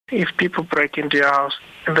If people break into your house,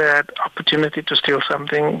 they had opportunity to steal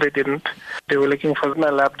something, they didn't. They were looking for my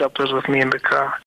laptop was with me in the car.